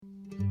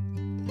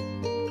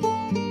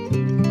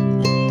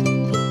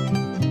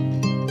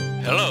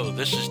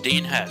this is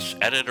Dean Hess,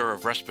 editor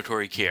of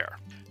Respiratory Care.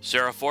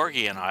 Sarah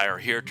Forgy and I are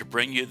here to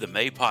bring you the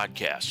May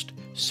podcast.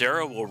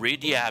 Sarah will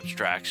read the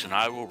abstracts and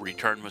I will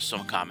return with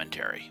some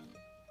commentary.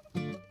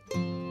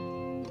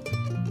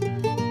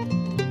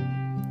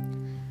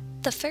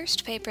 The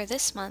first paper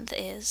this month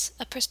is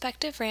a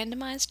prospective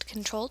randomized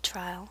controlled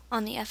trial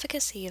on the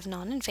efficacy of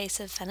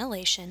non-invasive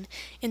ventilation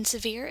in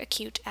severe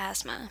acute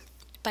asthma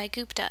by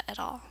Gupta et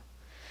al.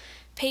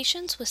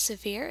 Patients with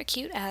severe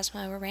acute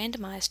asthma were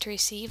randomized to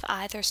receive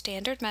either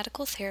standard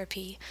medical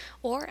therapy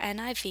or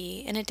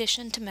NIV in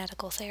addition to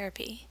medical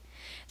therapy.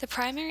 The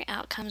primary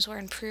outcomes were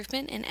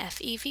improvement in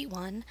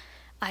FEV1,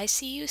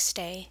 ICU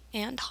stay,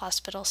 and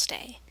hospital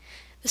stay.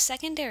 The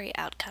secondary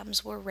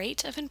outcomes were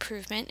rate of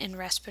improvement in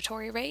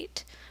respiratory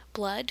rate,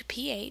 blood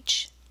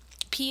pH,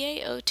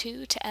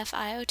 PaO2 to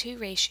FiO2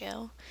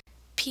 ratio,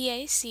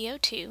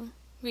 PaCO2,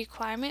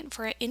 requirement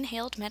for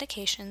inhaled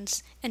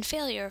medications, and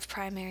failure of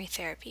primary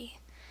therapy.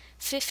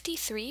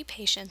 53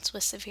 patients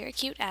with severe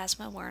acute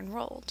asthma were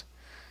enrolled.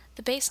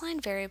 The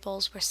baseline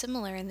variables were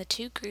similar in the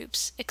two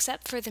groups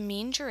except for the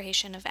mean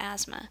duration of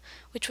asthma,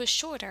 which was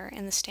shorter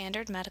in the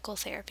standard medical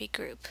therapy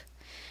group.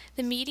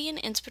 The median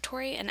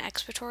inspiratory and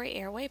expiratory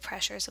airway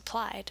pressures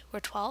applied were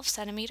 12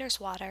 centimeters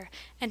water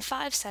and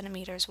 5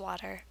 centimeters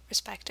water,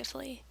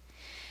 respectively.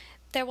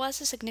 There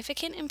was a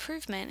significant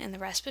improvement in the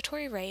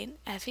respiratory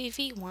rate,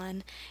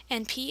 FEV1,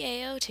 and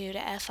PaO2 to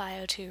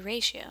FiO2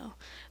 ratio,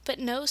 but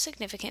no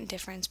significant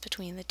difference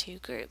between the two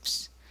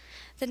groups.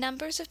 The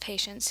numbers of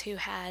patients who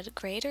had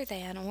greater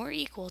than or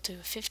equal to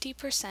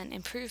 50%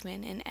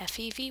 improvement in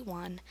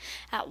FEV1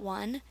 at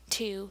 1,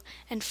 2,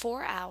 and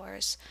 4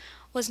 hours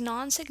was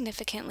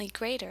non-significantly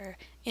greater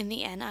in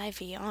the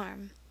NIV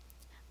arm.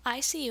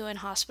 ICU and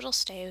hospital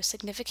stay was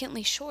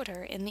significantly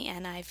shorter in the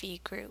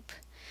NIV group.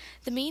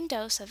 The mean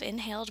dose of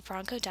inhaled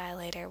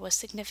bronchodilator was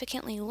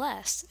significantly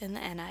less in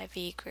the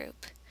NIV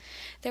group.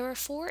 There were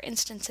 4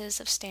 instances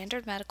of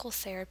standard medical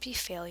therapy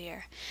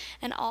failure,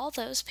 and all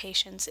those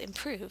patients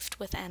improved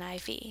with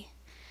NIV.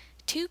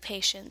 2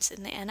 patients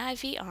in the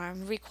NIV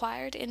arm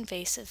required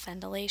invasive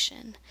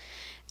ventilation.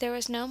 There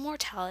was no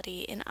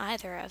mortality in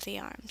either of the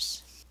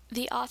arms.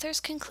 The authors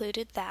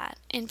concluded that,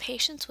 in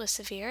patients with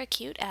severe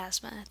acute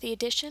asthma, the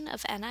addition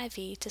of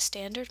NIV to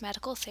standard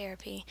medical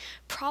therapy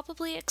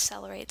probably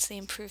accelerates the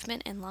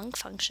improvement in lung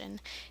function,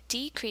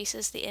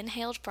 decreases the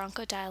inhaled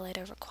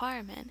bronchodilator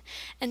requirement,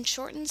 and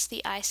shortens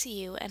the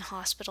ICU and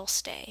hospital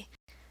stay.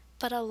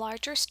 But a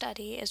larger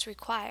study is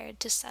required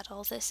to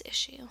settle this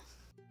issue.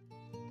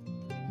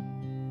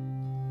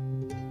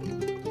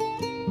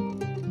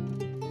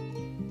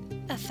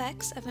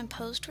 Effects of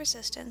imposed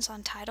resistance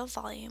on tidal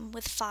volume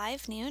with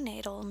 5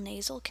 neonatal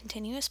nasal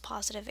continuous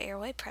positive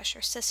airway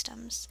pressure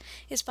systems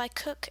is by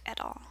Cook et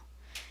al.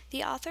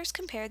 The authors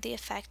compared the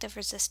effect of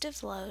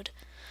resistive load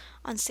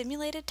on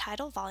simulated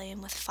tidal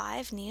volume with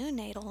 5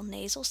 neonatal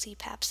nasal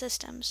CPAP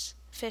systems,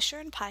 Fisher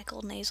and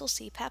Paykel nasal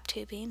CPAP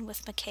tubing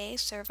with Mackay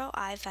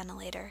Servo-I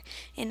ventilator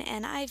in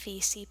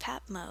NIV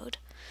CPAP mode,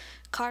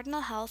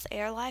 Cardinal Health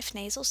AirLife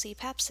nasal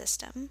CPAP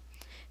system,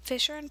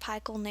 Fisher and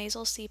Paykel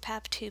nasal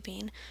CPAP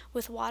tubing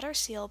with water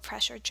seal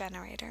pressure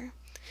generator,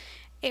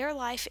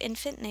 AirLife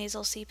infant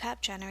nasal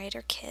CPAP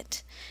generator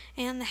kit,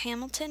 and the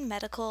Hamilton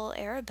Medical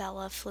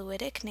Arabella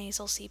fluidic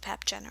nasal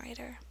CPAP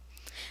generator.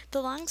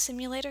 The lung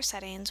simulator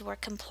settings were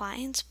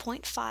compliance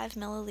 0.5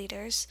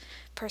 milliliters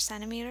per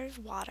centimeter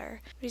of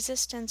water,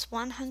 resistance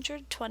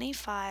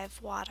 125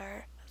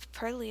 water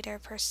per liter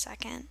per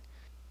second,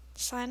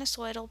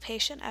 sinusoidal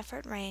patient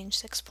effort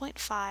range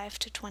 6.5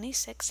 to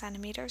 26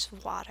 centimeters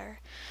of water,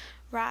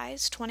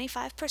 rise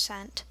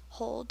 25%,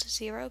 hold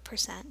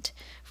 0%,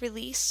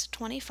 release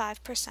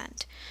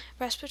 25%,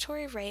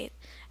 respiratory rate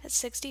at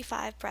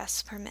 65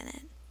 breaths per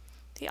minute.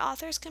 The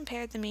authors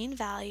compared the mean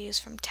values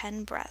from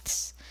 10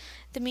 breaths.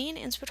 The mean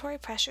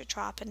inspiratory pressure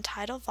drop and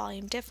tidal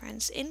volume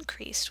difference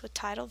increased with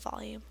tidal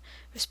volume,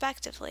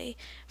 respectively,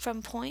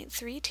 from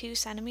 0.32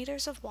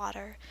 centimeters of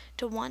water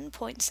to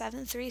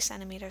 1.73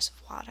 centimeters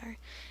of water,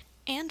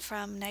 and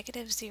from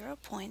negative 0.04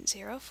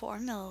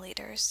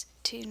 milliliters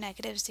to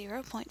negative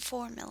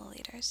 0.4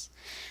 milliliters.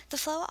 The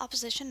flow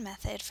opposition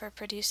method for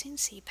producing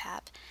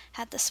CPAP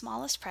had the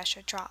smallest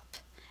pressure drop.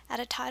 At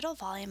a tidal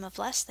volume of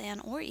less than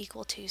or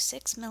equal to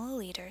 6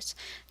 milliliters,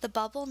 the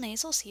bubble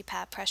nasal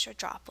CPAP pressure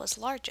drop was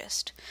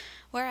largest,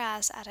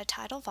 whereas at a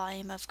tidal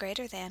volume of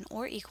greater than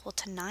or equal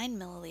to 9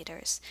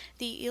 milliliters,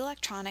 the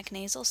electronic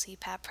nasal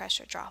CPAP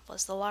pressure drop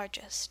was the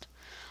largest.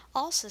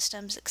 All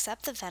systems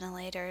except the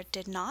ventilator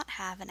did not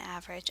have an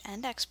average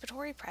end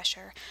expiratory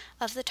pressure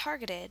of the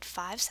targeted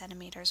 5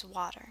 centimeters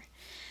water.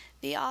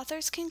 The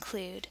authors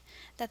conclude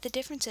that the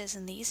differences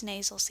in these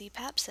nasal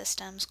CPAP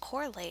systems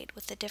correlate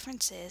with the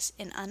differences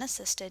in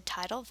unassisted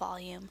tidal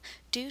volume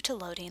due to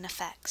loading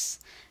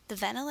effects. The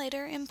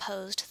ventilator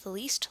imposed the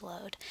least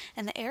load,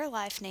 and the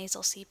AirLife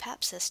nasal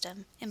CPAP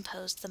system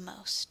imposed the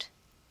most.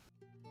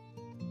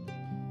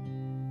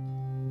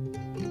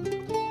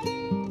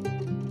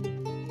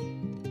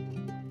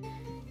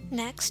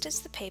 Next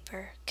is the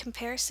paper,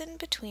 Comparison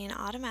Between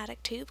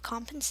Automatic Tube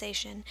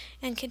Compensation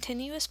and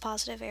Continuous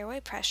Positive Airway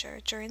Pressure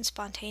During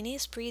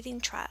Spontaneous Breathing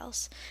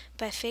Trials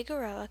by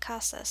Figueroa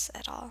Casas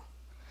et al.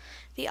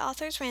 The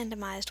authors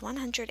randomized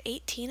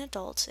 118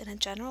 adults in a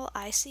general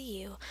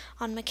ICU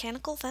on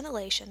mechanical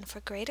ventilation for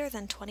greater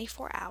than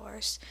 24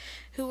 hours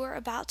who were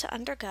about to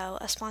undergo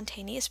a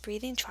spontaneous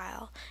breathing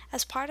trial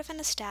as part of an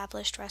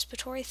established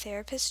respiratory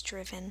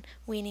therapist-driven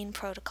weaning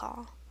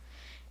protocol.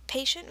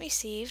 Patient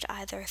received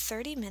either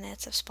 30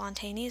 minutes of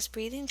spontaneous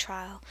breathing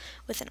trial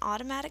with an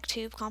automatic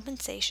tube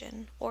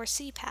compensation or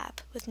CPAP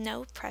with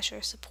no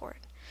pressure support.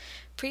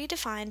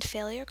 Predefined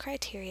failure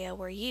criteria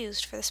were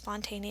used for the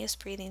spontaneous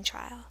breathing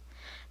trial.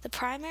 The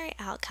primary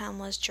outcome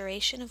was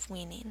duration of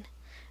weaning.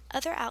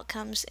 Other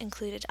outcomes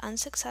included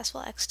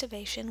unsuccessful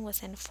extubation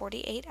within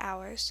 48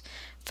 hours,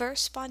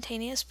 first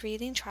spontaneous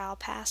breathing trial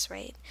pass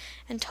rate,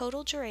 and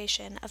total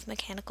duration of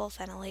mechanical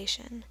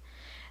ventilation.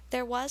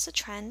 There was a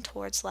trend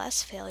towards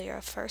less failure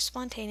of first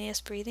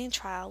spontaneous breathing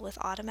trial with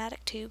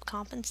automatic tube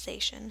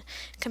compensation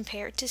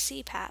compared to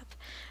CPAP,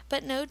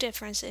 but no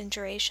difference in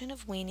duration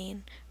of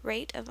weaning,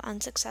 rate of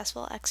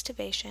unsuccessful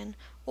extubation,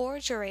 or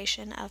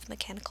duration of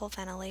mechanical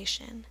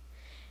ventilation.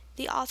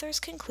 The authors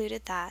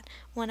concluded that,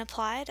 when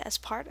applied as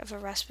part of a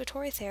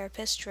respiratory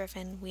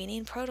therapist-driven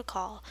weaning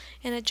protocol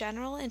in a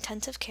general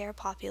intensive care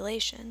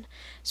population,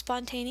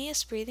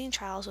 spontaneous breathing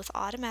trials with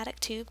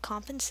automatic tube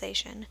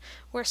compensation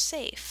were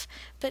safe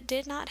but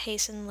did not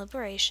hasten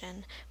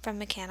liberation from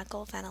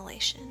mechanical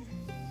ventilation.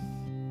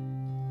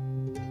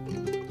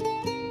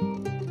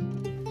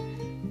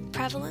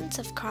 Prevalence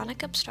of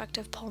chronic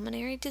obstructive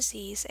pulmonary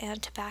disease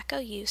and tobacco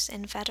use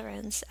in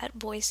veterans at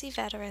Boise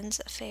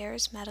Veterans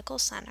Affairs Medical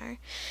Center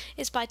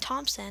is by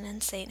Thompson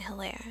and St.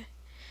 Hilaire.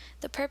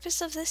 The purpose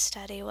of this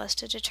study was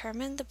to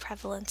determine the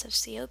prevalence of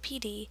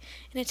COPD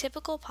in a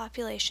typical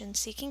population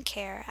seeking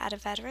care at a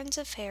Veterans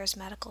Affairs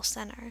Medical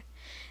Center,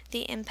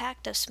 the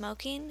impact of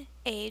smoking,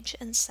 age,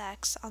 and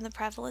sex on the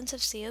prevalence of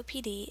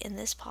COPD in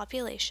this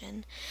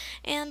population,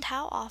 and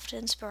how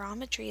often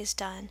spirometry is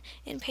done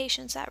in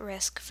patients at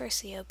risk for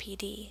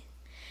COPD.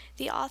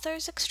 The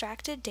authors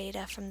extracted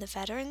data from the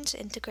Veterans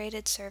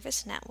Integrated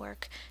Service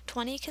Network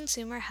 20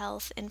 Consumer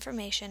Health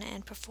Information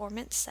and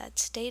Performance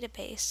Sets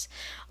database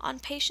on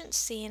patients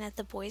seen at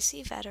the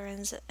Boise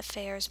Veterans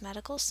Affairs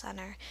Medical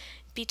Center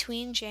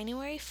between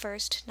January 1,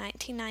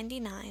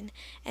 1999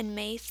 and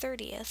May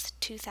 30,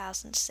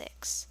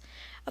 2006.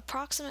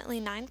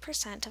 Approximately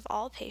 9% of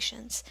all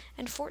patients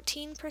and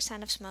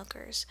 14% of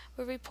smokers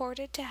were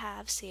reported to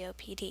have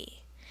COPD.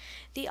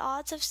 The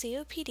odds of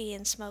COPD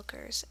in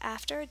smokers,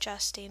 after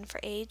adjusting for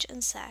age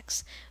and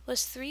sex, was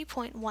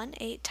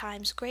 3.18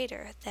 times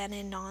greater than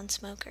in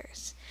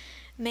non-smokers.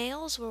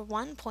 Males were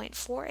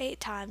 1.48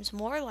 times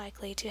more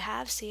likely to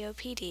have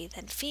COPD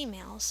than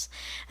females,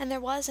 and there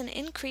was an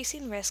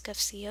increasing risk of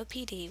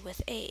COPD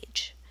with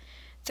age.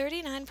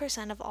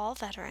 39% of all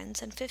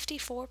veterans and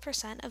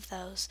 54% of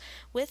those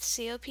with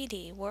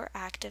COPD were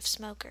active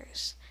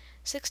smokers.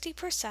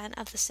 60%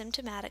 of the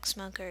symptomatic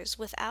smokers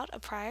without a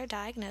prior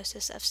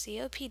diagnosis of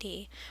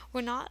COPD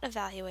were not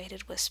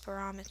evaluated with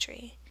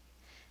spirometry.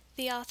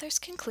 The authors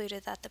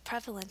concluded that the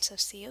prevalence of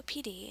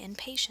COPD in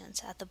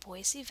patients at the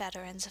Boise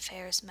Veterans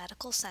Affairs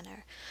Medical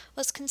Center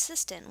was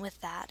consistent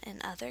with that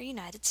in other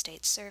United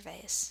States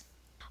surveys.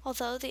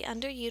 Although the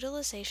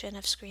underutilization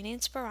of screening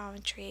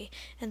spirometry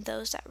in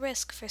those at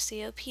risk for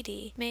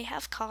COPD may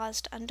have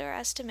caused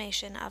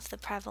underestimation of the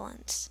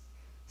prevalence,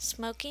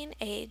 smoking,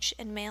 age,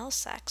 and male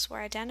sex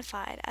were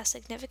identified as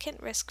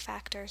significant risk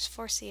factors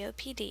for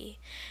COPD,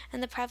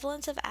 and the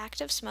prevalence of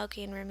active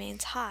smoking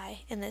remains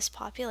high in this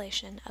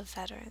population of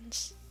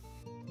veterans.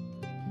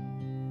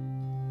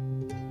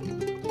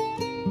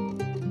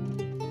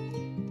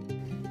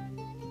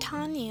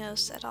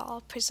 Tanios et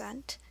al.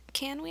 Present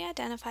Can We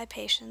Identify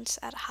Patients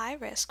at High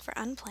Risk for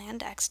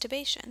Unplanned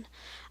Extubation?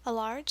 A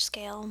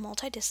large-scale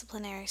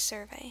multidisciplinary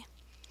survey.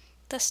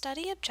 The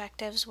study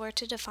objectives were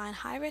to define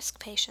high-risk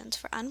patients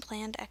for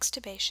unplanned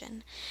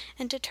extubation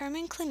and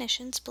determine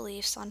clinicians'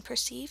 beliefs on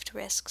perceived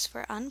risks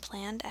for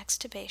unplanned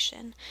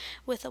extubation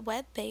with a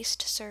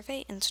web-based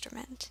survey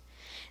instrument.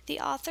 The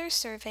authors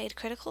surveyed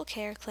critical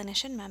care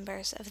clinician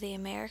members of the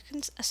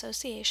American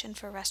Association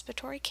for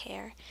Respiratory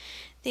Care,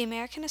 the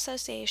American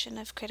Association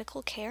of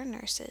Critical Care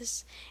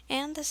Nurses,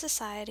 and the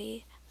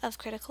Society of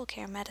Critical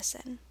Care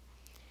Medicine.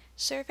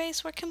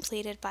 Surveys were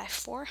completed by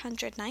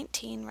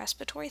 419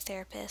 respiratory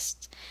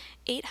therapists,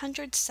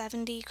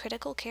 870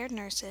 critical care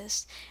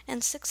nurses,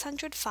 and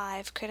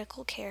 605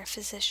 critical care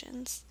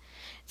physicians.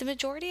 The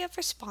majority of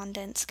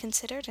respondents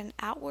considered an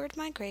outward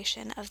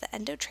migration of the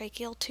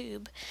endotracheal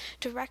tube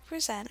to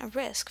represent a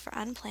risk for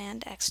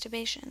unplanned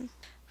extubation.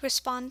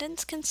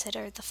 Respondents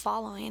considered the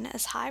following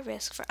as high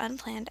risk for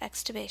unplanned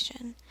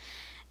extubation: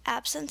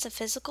 absence of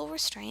physical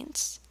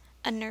restraints,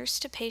 a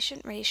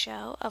nurse-to-patient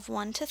ratio of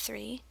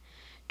 1:3,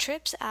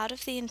 trips out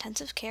of the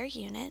intensive care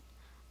unit,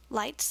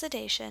 light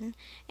sedation,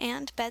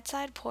 and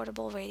bedside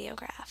portable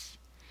radiograph.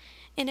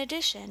 In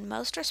addition,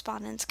 most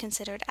respondents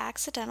considered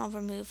accidental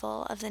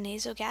removal of the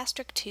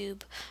nasogastric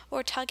tube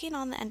or tugging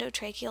on the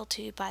endotracheal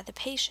tube by the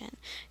patient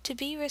to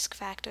be risk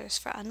factors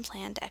for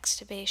unplanned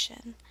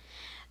extubation.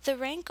 The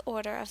rank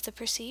order of the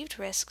perceived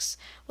risks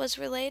was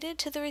related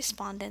to the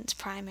respondent's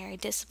primary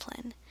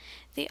discipline.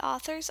 The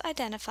authors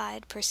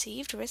identified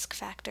perceived risk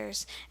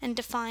factors and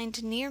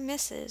defined near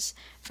misses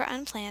for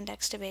unplanned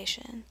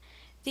extubation.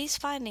 These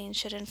findings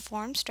should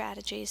inform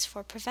strategies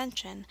for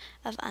prevention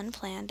of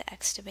unplanned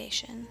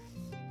extubation.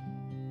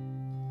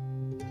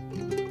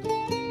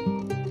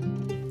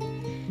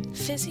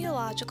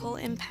 Physiological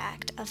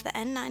impact of the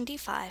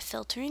N95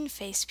 filtering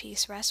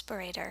facepiece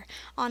respirator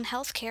on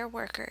healthcare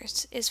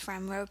workers is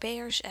from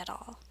Roberge et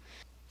al.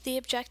 The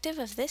objective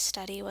of this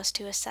study was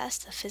to assess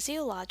the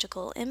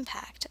physiological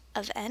impact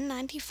of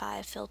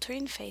N95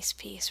 filtering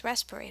facepiece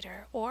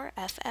respirator, or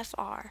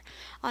FFR,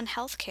 on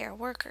healthcare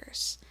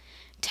workers.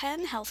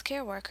 10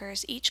 healthcare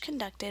workers each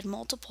conducted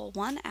multiple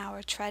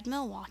 1-hour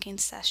treadmill walking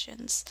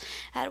sessions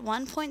at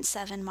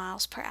 1.7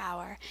 miles per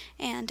hour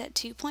and at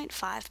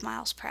 2.5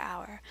 miles per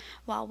hour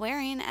while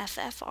wearing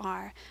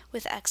FFR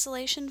with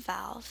exhalation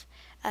valve,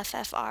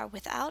 FFR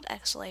without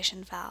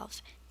exhalation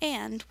valve,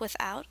 and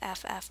without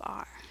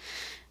FFR.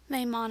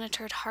 They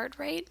monitored heart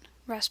rate,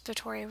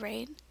 respiratory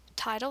rate,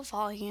 tidal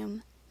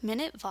volume,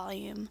 minute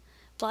volume,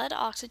 blood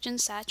oxygen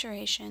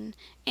saturation,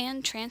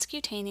 and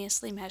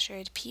transcutaneously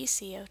measured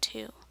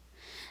pCO2.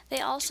 They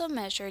also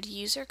measured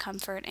user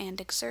comfort and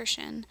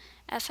exertion,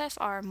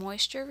 FFR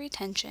moisture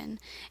retention,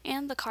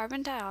 and the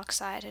carbon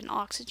dioxide and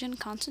oxygen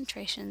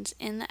concentrations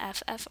in the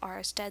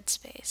FFR's dead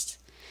space.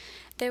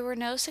 There were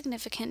no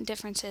significant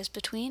differences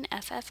between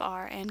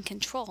FFR and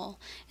control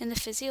in the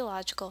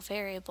physiological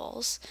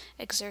variables,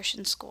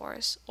 exertion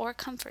scores, or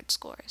comfort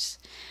scores.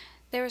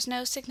 There was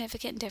no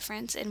significant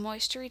difference in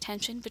moisture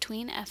retention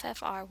between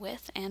FFR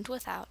with and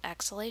without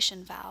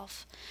exhalation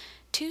valve.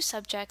 2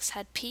 subjects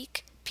had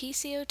peak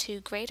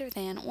pCO2 greater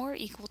than or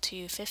equal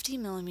to 50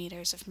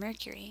 millimeters of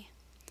mercury.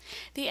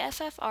 The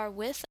FFR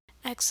with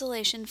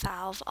exhalation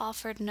valve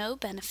offered no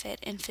benefit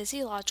in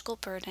physiological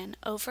burden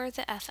over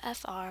the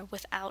FFR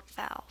without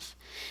valve.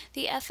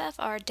 The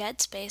FFR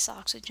dead space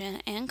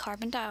oxygen and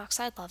carbon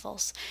dioxide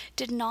levels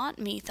did not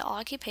meet the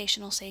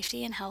Occupational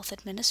Safety and Health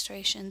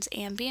Administration's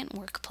ambient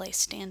workplace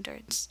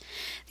standards.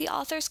 The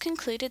authors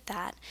concluded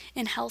that,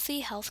 in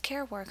healthy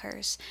healthcare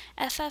workers,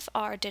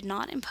 FFR did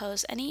not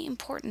impose any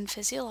important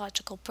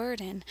physiological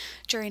burden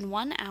during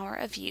 1 hour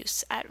of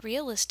use at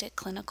realistic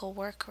clinical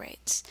work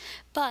rates,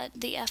 but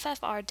the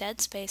FFR dead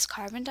space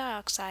carbon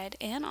dioxide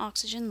and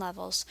oxygen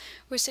levels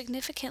were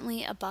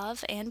significantly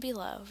above and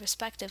below,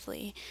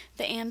 respectively,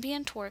 the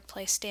ambient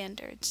workplace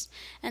standards.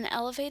 An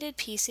elevated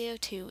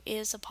pCO2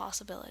 is a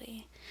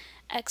possibility.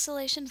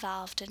 Exhalation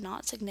valve did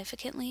not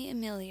significantly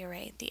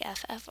ameliorate the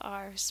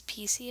FFR's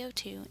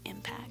pCO2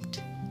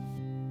 impact.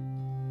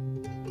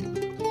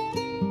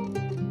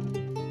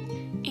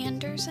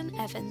 Anders and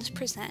Evans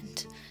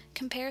present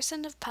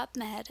Comparison of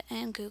PubMed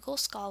and Google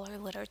Scholar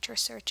literature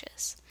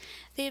searches.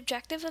 The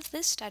objective of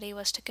this study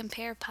was to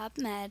compare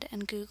PubMed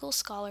and Google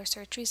Scholar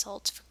search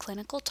results for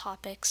clinical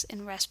topics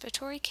in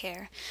respiratory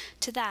care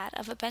to that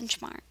of a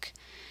benchmark.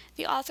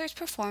 The authors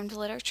performed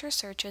literature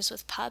searches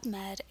with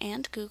PubMed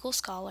and Google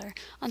Scholar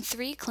on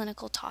 3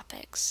 clinical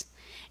topics.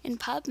 In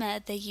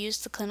PubMed, they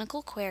used the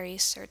Clinical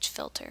Queries search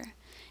filter.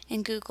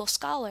 In Google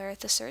Scholar,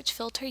 the search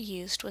filter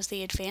used was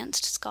the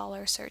Advanced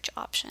Scholar search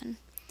option.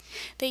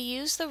 They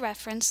used the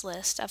reference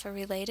list of a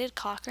related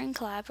Cochrane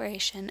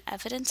Collaboration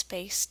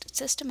evidence-based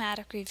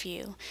systematic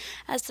review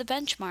as the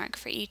benchmark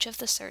for each of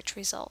the search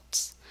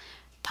results.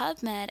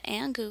 PubMed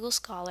and Google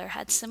Scholar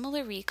had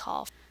similar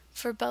recall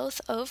for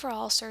both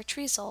overall search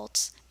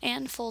results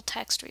and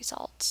full-text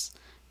results.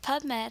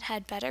 PubMed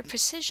had better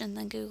precision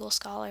than Google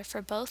Scholar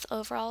for both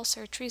overall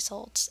search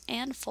results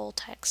and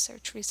full-text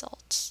search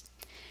results.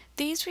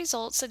 These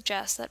results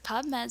suggest that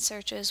PubMed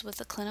searches with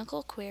the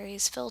Clinical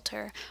Queries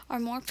filter are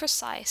more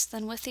precise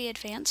than with the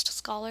Advanced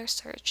Scholar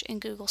search in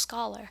Google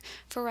Scholar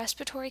for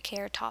respiratory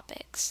care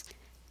topics.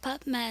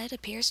 PubMed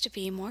appears to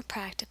be more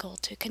practical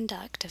to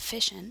conduct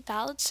efficient,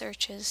 valid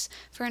searches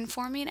for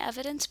informing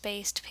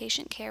evidence-based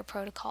patient care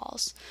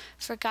protocols,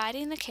 for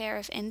guiding the care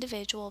of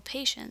individual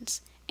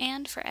patients,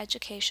 and for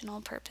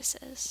educational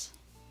purposes.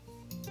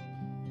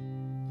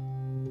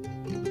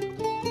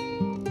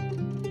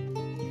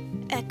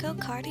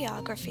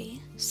 Echocardiography,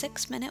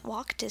 6-minute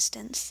walk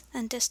distance,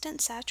 and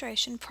distance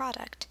saturation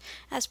product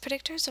as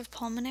predictors of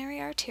pulmonary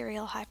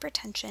arterial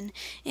hypertension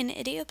in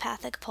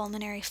idiopathic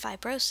pulmonary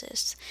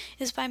fibrosis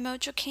is by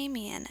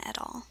Mojdrokhamian et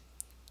al.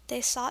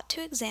 They sought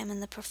to examine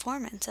the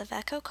performance of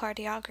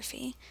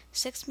echocardiography,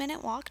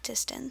 6-minute walk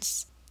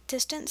distance,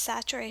 distance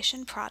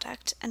saturation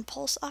product, and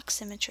pulse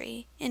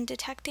oximetry in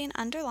detecting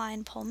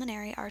underlying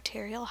pulmonary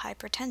arterial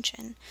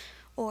hypertension,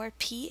 or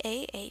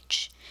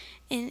PAH,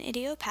 in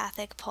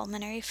idiopathic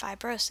pulmonary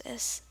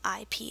fibrosis,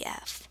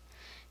 IPF.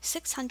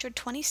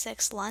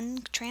 626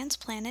 lung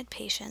transplanted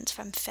patients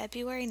from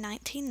February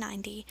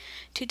 1990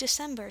 to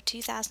December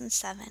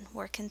 2007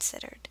 were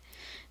considered.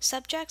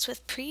 Subjects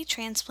with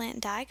pre-transplant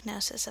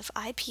diagnosis of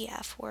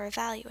IPF were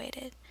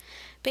evaluated.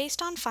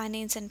 Based on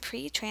findings in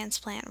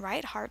pre-transplant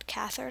right heart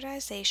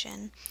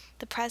catheterization,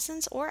 the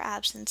presence or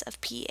absence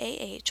of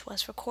PAH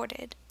was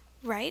recorded.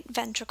 Right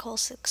ventricle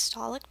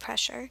systolic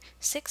pressure,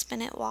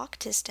 6-minute walk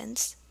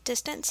distance,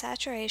 distant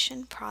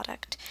saturation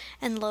product,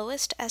 and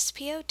lowest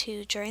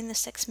SpO2 during the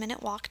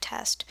 6-minute walk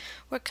test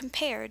were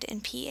compared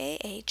in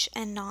PAH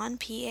and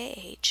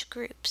non-PAH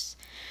groups.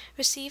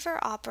 Receiver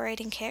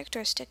operating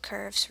characteristic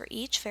curves for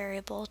each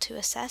variable to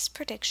assess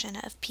prediction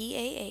of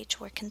PAH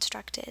were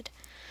constructed.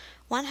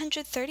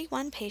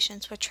 131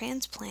 patients were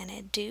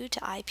transplanted due to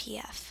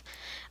IPF.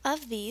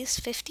 Of these,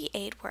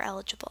 58 were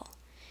eligible.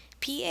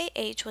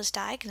 PAH was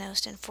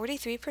diagnosed in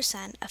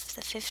 43% of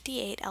the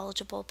 58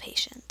 eligible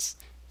patients.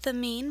 The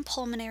mean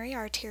pulmonary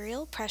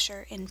arterial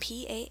pressure in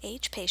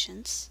PAH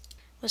patients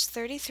was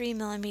 33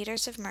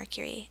 millimeters of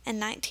mercury and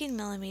 19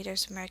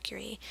 millimeters of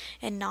mercury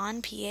in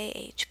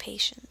non-PAH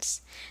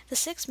patients. The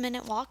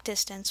 6-minute walk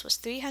distance was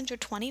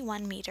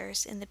 321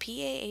 meters in the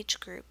PAH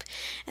group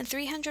and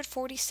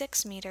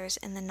 346 meters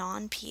in the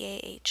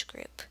non-PAH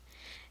group.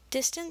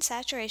 Distant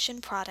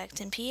saturation product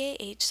in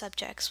PAH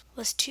subjects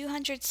was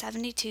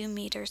 272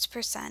 meters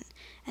per cent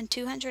and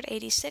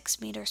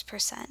 286 meters per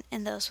cent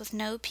in those with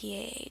no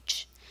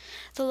PAH.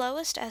 The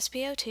lowest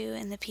SpO2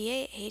 in the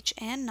PAH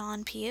and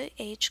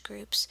non-PAH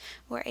groups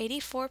were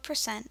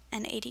 84%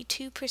 and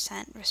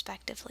 82%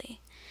 respectively.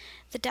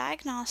 The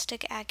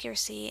diagnostic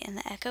accuracy in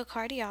the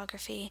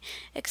echocardiography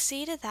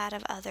exceeded that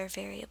of other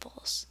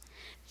variables.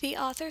 The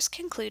authors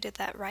concluded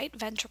that right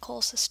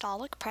ventricle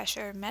systolic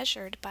pressure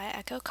measured by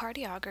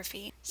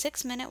echocardiography,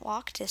 6-minute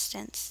walk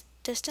distance,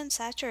 distant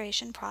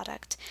saturation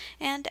product,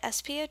 and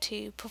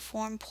SpO2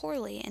 perform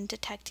poorly in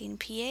detecting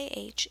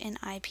PAH in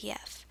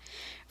IPF.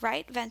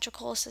 Right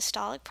ventricle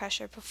systolic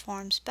pressure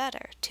performs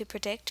better to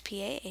predict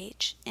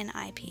PAH in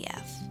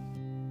IPF.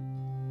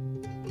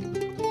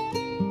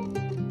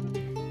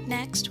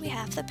 Next, we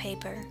have the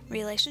paper,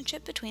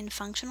 Relationship between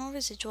Functional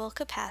Residual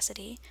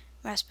Capacity,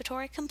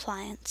 Respiratory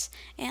Compliance,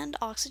 and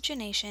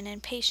Oxygenation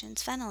in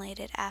Patients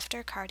Ventilated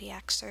After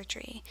Cardiac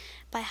Surgery,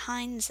 by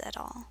Hines et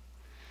al.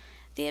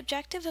 The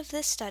objective of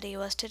this study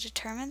was to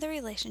determine the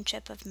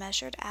relationship of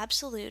measured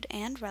absolute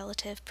and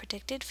relative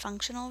predicted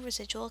functional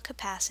residual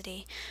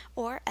capacity,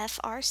 or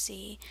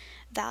FRC,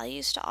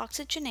 values to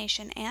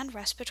oxygenation and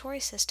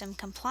respiratory system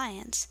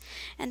compliance,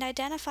 and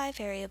identify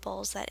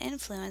variables that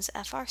influence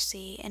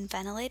FRC in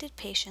ventilated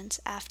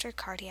patients after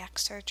cardiac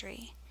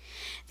surgery.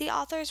 The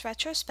authors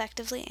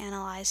retrospectively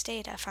analyzed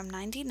data from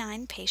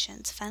 99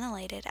 patients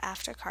ventilated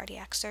after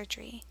cardiac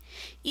surgery.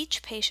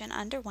 Each patient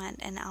underwent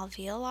an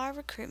alveolar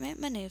recruitment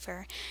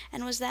maneuver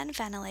and was then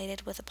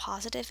ventilated with a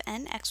positive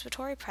end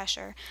expiratory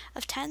pressure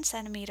of 10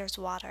 centimeters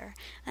water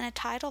and a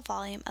tidal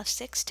volume of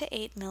 6 to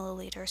 8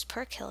 milliliters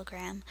per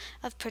kilogram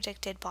of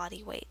predicted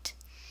body weight.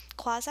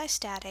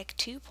 Quasi-static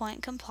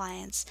 2-point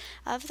compliance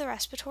of the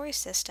respiratory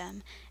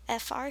system,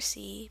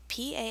 FRC,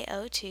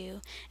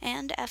 PaO2,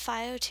 and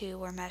FiO2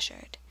 were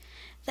measured.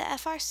 The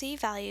FRC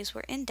values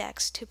were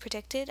indexed to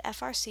predicted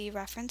FRC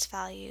reference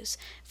values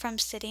from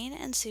sitting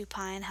and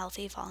supine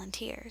healthy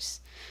volunteers.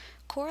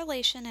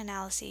 Correlation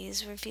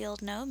analyses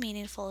revealed no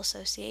meaningful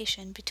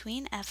association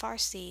between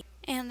FRC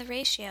and the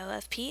ratio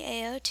of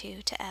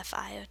PaO2 to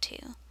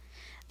FiO2.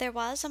 There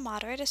was a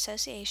moderate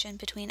association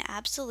between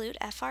absolute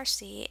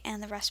FRC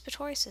and the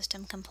respiratory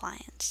system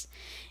compliance.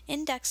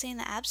 Indexing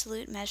the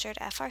absolute measured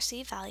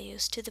FRC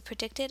values to the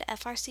predicted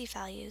FRC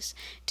values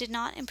did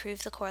not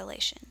improve the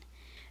correlation.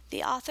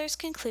 The authors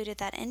concluded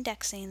that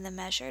indexing the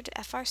measured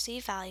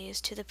FRC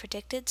values to the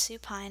predicted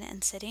supine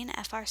and sitting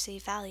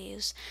FRC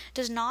values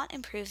does not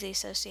improve the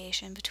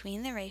association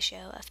between the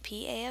ratio of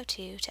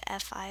PaO2 to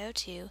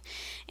FiO2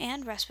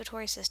 and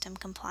respiratory system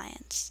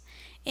compliance.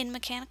 In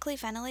mechanically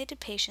ventilated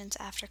patients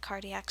after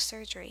cardiac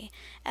surgery,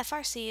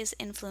 FRC is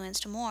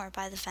influenced more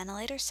by the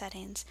ventilator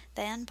settings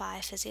than by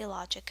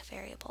physiologic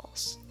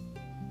variables.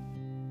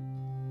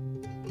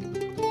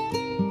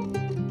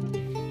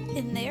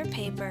 In their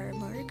paper,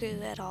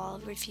 Murugu et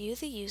al. Review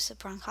the use of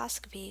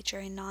bronchoscopy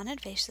during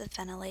non-invasive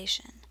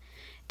ventilation.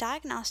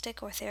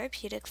 Diagnostic or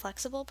therapeutic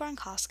flexible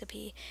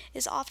bronchoscopy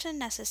is often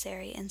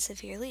necessary in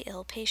severely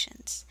ill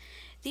patients.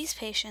 These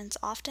patients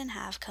often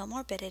have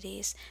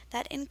comorbidities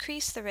that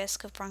increase the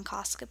risk of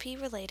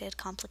bronchoscopy-related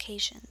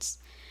complications.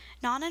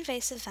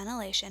 Non-invasive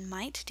ventilation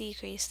might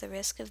decrease the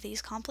risk of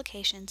these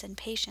complications in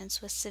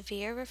patients with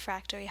severe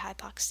refractory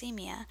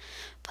hypoxemia,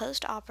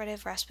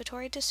 post-operative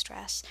respiratory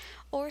distress,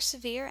 or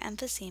severe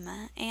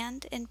emphysema,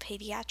 and in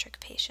pediatric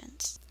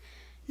patients.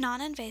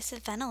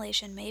 Non-invasive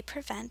ventilation may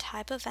prevent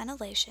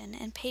hypoventilation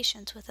in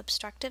patients with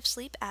obstructive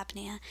sleep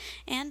apnea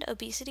and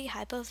obesity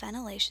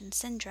hypoventilation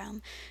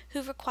syndrome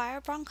who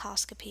require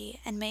bronchoscopy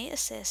and may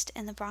assist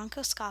in the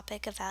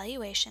bronchoscopic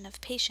evaluation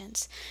of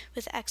patients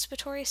with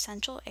expiratory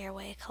central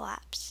airway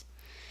collapse.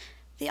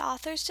 The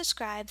authors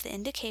describe the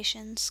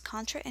indications,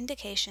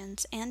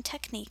 contraindications, and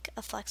technique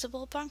of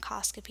flexible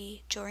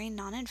bronchoscopy during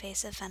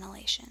non-invasive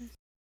ventilation.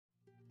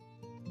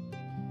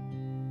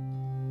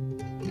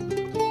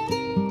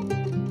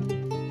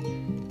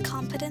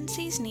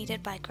 Competencies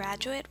needed by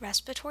graduate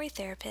respiratory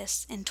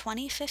therapists in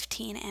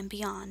 2015 and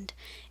beyond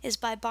is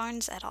by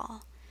Barnes et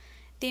al.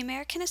 The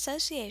American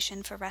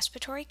Association for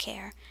Respiratory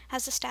Care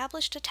has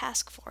established a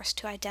task force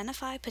to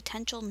identify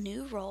potential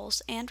new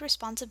roles and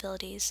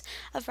responsibilities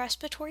of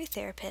respiratory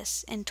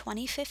therapists in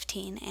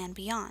 2015 and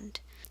beyond.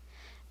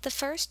 The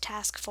first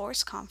task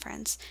force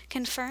conference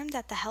confirmed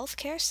that the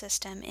healthcare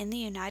system in the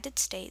United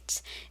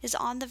States is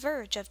on the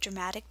verge of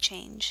dramatic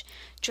change,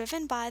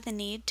 driven by the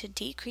need to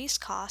decrease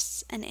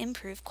costs and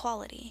improve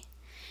quality.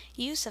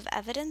 Use of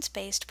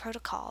evidence-based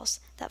protocols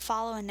that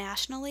follow a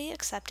nationally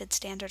accepted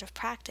standard of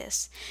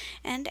practice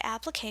and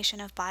application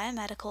of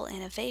biomedical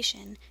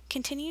innovation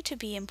continue to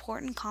be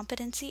important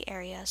competency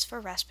areas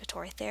for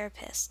respiratory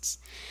therapists.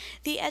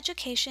 The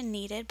education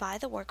needed by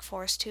the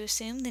workforce to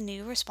assume the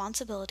new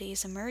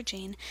responsibilities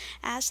emerging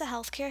as the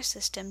healthcare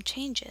system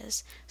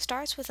changes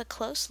starts with a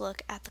close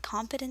look at the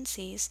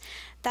competencies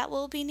that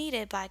will be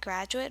needed by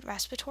graduate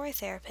respiratory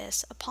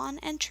therapists upon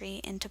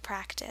entry into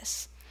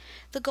practice.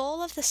 The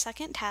goal of the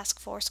second task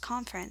force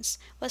conference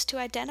was to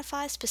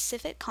identify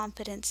specific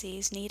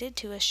competencies needed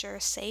to assure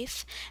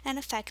safe and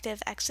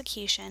effective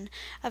execution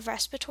of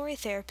respiratory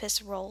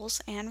therapists'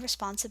 roles and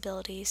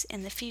responsibilities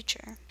in the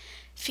future.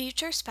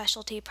 Future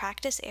specialty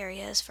practice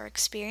areas for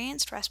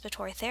experienced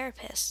respiratory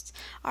therapists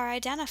are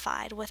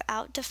identified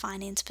without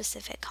defining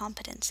specific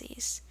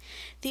competencies.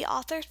 The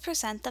authors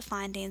present the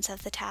findings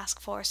of the task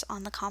force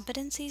on the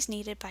competencies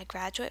needed by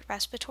graduate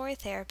respiratory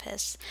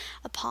therapists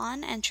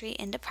upon entry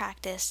into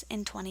practice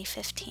in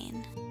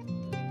 2015.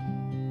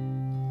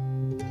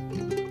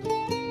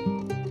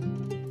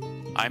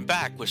 I'm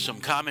back with some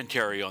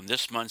commentary on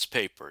this month's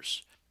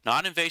papers.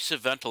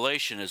 Non-invasive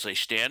ventilation is a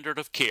standard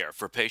of care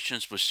for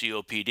patients with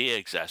COPD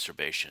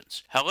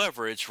exacerbations.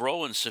 However, its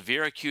role in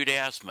severe acute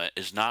asthma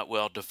is not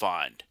well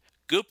defined.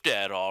 Gupta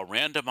et al.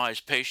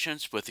 Randomized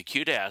patients with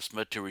acute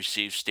asthma to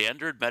receive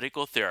standard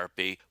medical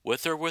therapy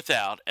with or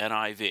without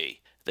NIV.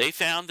 They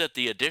found that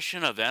the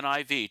addition of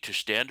NIV to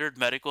standard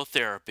medical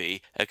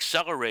therapy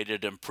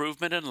accelerated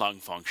improvement in lung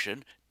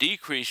function,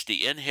 decreased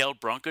the inhaled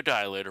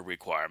bronchodilator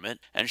requirement,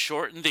 and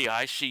shortened the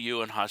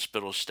ICU and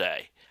hospital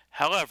stay.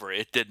 However,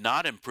 it did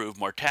not improve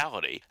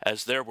mortality,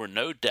 as there were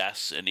no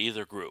deaths in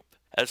either group.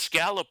 As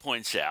Scala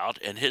points out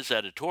in his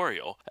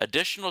editorial,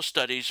 additional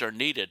studies are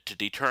needed to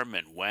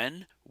determine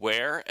when,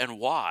 where, and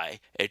why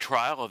a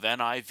trial of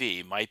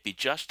NIV might be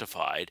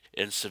justified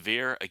in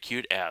severe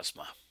acute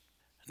asthma.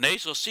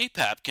 Nasal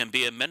CPAP can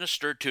be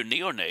administered to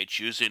neonates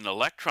using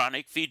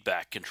electronic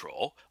feedback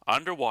control,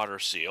 underwater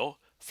seal,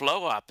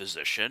 flow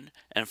opposition,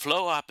 and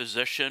flow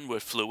opposition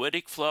with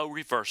fluidic flow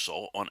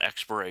reversal on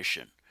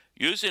expiration.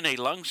 Using a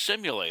lung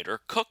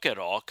simulator, Cook et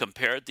al.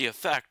 Compared the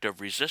effect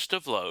of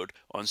resistive load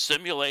on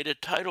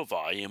simulated tidal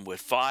volume with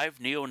 5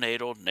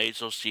 neonatal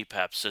nasal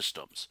CPAP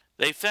systems.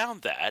 They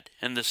found that,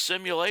 in the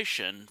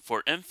simulation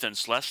for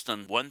infants less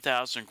than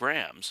 1,000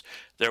 grams,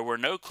 there were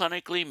no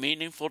clinically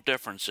meaningful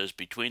differences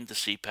between the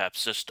CPAP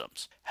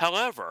systems.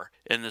 However,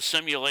 in the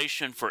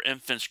simulation for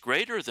infants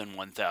greater than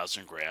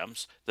 1,000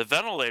 grams, the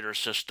ventilator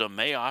system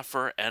may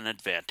offer an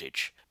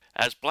advantage.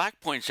 As Black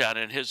points out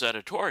in his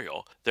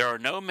editorial, there are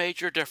no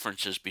major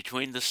differences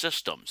between the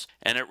systems,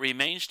 and it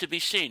remains to be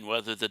seen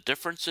whether the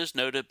differences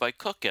noted by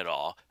Cook et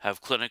al.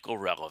 Have clinical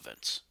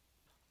relevance.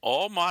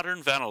 All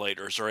modern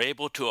ventilators are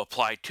able to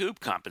apply tube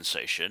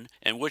compensation,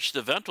 in which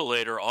the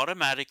ventilator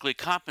automatically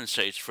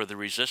compensates for the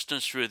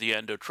resistance through the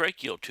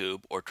endotracheal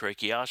tube or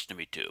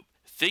tracheostomy tube.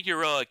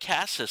 Figueroa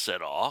Casas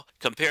et al.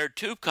 Compared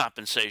tube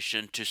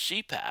compensation to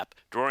CPAP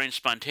during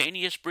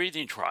spontaneous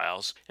breathing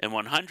trials in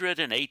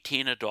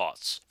 118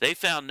 adults. They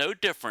found no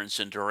difference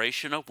in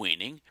duration of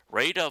weaning,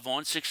 rate of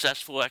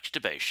unsuccessful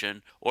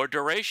extubation, or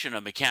duration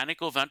of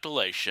mechanical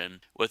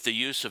ventilation with the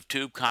use of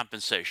tube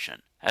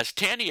compensation. As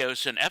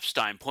Tanios and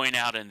Epstein point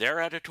out in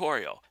their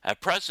editorial, at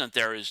present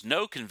there is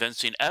no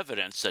convincing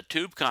evidence that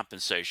tube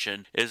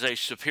compensation is a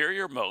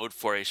superior mode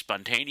for a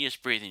spontaneous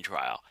breathing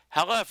trial.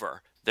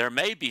 However, there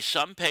may be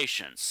some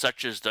patients,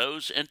 such as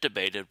those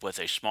intubated with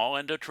a small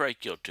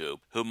endotracheal tube,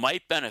 who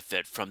might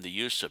benefit from the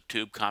use of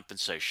tube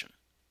compensation.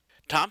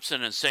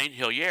 Thompson and St.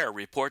 Hilaire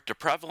report the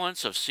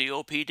prevalence of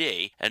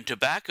COPD and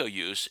tobacco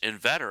use in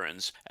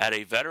veterans at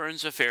a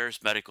Veterans Affairs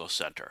Medical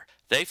Center.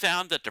 They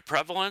found that the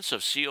prevalence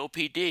of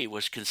COPD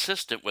was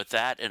consistent with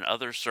that in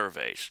other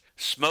surveys.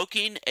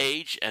 Smoking,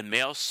 age, and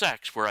male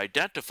sex were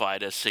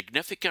identified as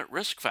significant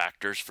risk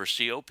factors for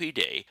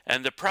COPD,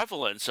 and the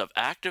prevalence of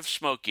active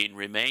smoking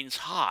remains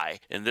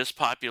high in this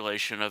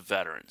population of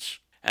veterans.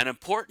 An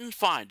important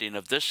finding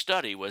of this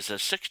study was that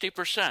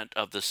 60%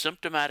 of the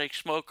symptomatic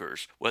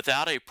smokers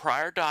without a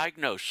prior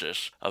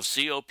diagnosis of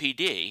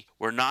COPD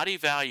were not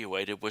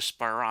evaluated with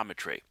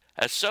spirometry.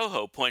 As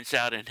Soho points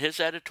out in his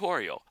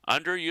editorial,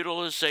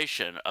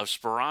 underutilization of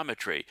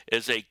spirometry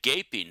is a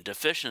gaping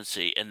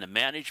deficiency in the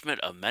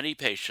management of many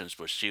patients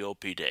with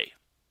COPD.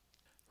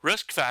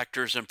 Risk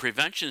factors and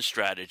prevention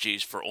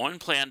strategies for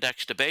unplanned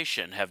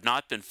extubation have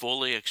not been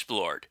fully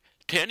explored.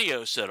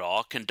 Tanios et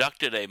al.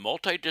 Conducted a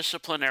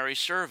multidisciplinary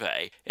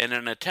survey in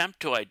an attempt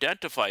to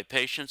identify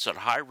patients at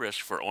high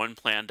risk for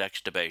unplanned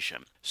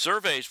extubation.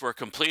 Surveys were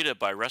completed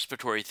by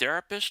respiratory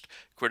therapists,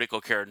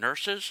 critical care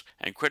nurses,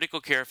 and critical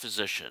care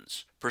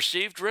physicians.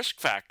 Perceived risk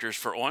factors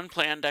for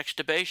unplanned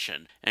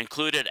extubation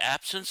included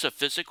absence of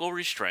physical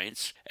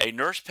restraints, a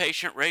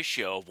nurse-patient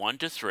ratio of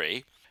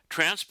 1:3,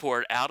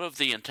 transport out of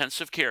the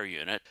intensive care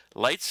unit,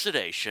 light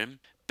sedation,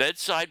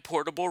 bedside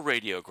portable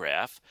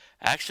radiograph,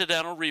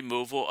 accidental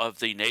removal of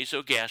the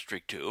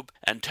nasogastric tube,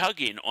 and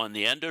tugging on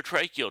the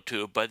endotracheal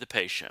tube by the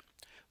patient.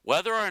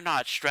 Whether or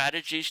not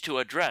strategies to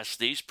address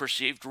these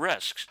perceived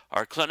risks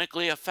are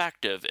clinically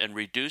effective in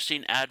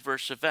reducing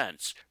adverse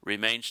events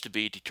remains to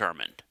be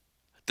determined.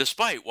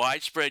 Despite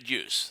widespread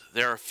use,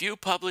 there are few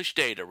published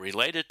data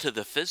related to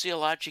the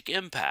physiologic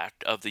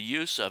impact of the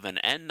use of an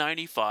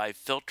N95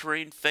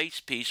 filtering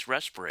facepiece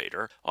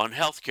respirator on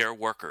healthcare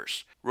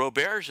workers.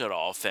 Roberts et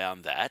al.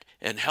 Found that,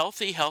 in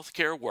healthy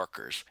healthcare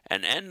workers,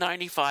 an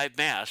N95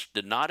 mask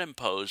did not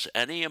impose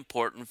any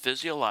important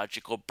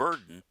physiological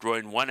burden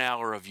during 1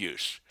 hour of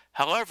use.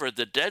 However,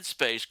 the dead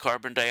space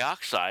carbon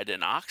dioxide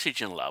and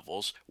oxygen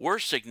levels were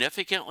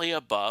significantly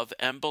above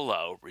and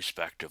below,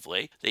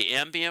 respectively, the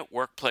ambient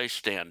workplace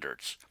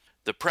standards.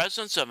 The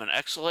presence of an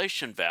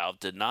exhalation valve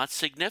did not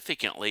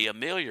significantly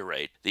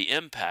ameliorate the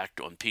impact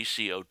on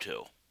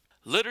PCO2.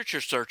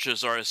 Literature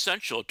searches are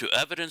essential to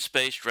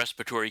evidence-based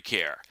respiratory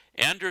care.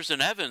 Anders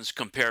and Evans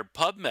compared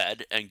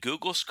PubMed and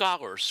Google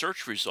Scholar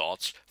search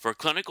results for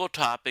clinical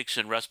topics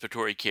in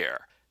respiratory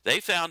care. They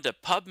found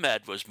that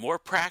PubMed was more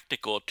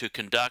practical to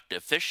conduct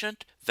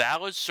efficient,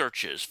 valid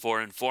searches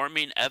for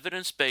informing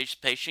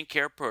evidence-based patient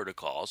care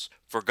protocols,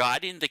 for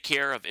guiding the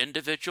care of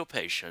individual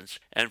patients,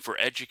 and for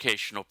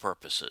educational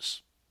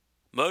purposes.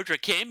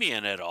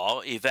 Modrakamian et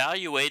al.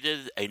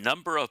 Evaluated a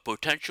number of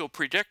potential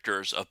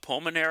predictors of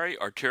pulmonary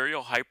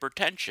arterial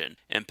hypertension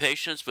in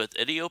patients with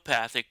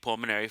idiopathic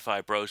pulmonary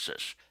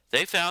fibrosis.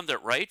 They found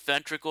that right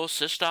ventricle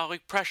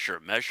systolic pressure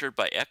measured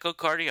by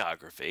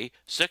echocardiography,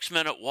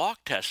 6-minute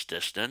walk test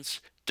distance,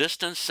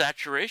 distance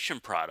saturation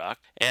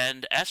product,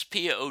 and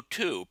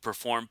SpO2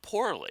 performed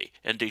poorly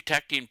in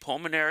detecting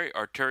pulmonary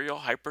arterial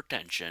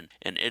hypertension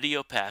in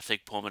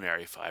idiopathic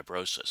pulmonary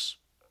fibrosis.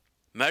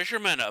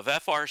 Measurement of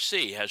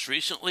FRC has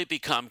recently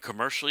become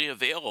commercially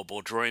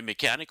available during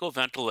mechanical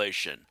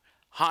ventilation.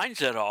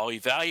 Hines et al.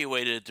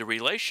 Evaluated the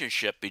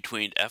relationship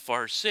between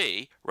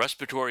FRC,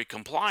 respiratory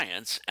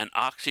compliance, and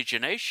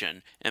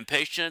oxygenation in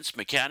patients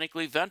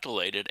mechanically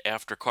ventilated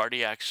after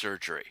cardiac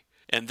surgery.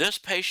 In this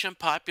patient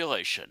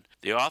population,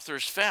 the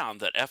authors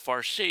found that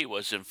FRC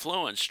was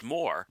influenced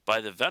more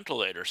by the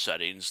ventilator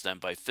settings than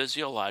by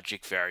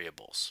physiologic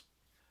variables.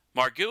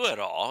 Margou et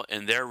al.,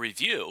 in their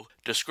review,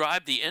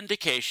 described the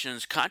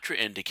indications,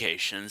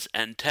 contraindications,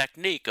 and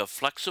technique of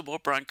flexible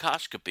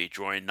bronchoscopy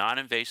during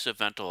non-invasive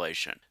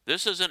ventilation.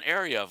 This is an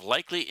area of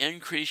likely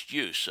increased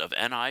use of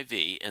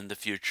NIV in the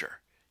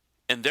future.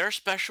 In their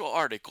special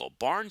article,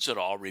 Barnes et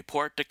al.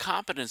 Report the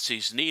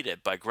competencies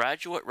needed by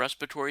graduate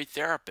respiratory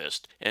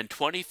therapists in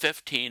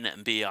 2015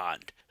 and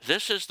beyond.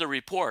 This is the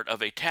report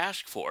of a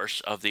task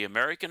force of the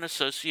American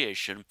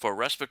Association for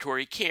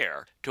Respiratory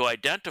Care to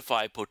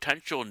identify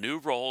potential new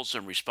roles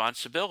and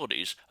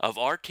responsibilities of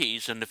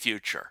RTs in the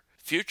future.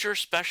 Future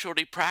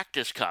specialty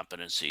practice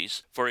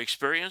competencies for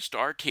experienced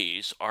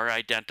RTs are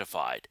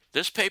identified.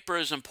 This paper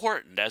is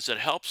important as it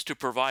helps to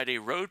provide a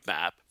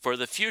roadmap for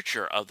the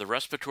future of the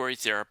respiratory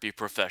therapy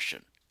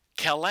profession.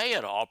 Calais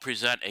et al.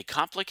 Present a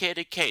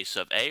complicated case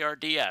of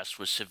ARDS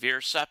with severe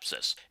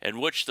sepsis, in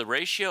which the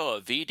ratio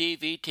of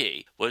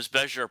VD-VT was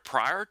measured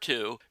prior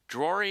to,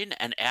 during,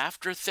 and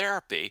after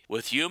therapy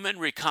with human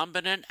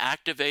recombinant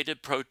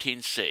activated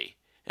protein C.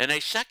 In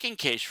a second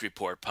case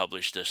report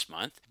published this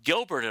month,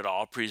 Gilbert et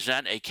al.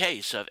 Present a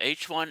case of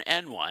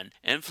H1N1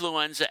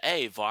 influenza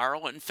A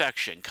viral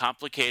infection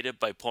complicated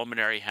by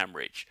pulmonary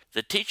hemorrhage.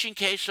 The teaching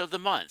case of the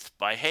month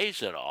by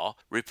Hayes et al.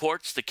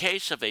 Reports the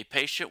case of a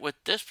patient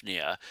with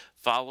dyspnea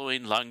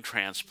following lung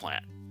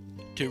transplant.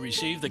 To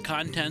receive the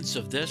contents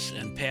of this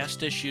and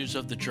past issues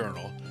of the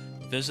journal,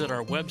 visit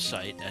our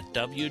website at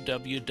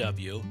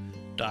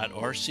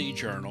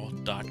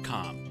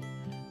www.rcjournal.com.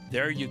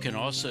 There you can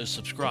also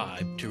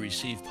subscribe to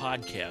receive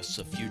podcasts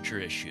of future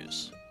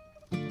issues.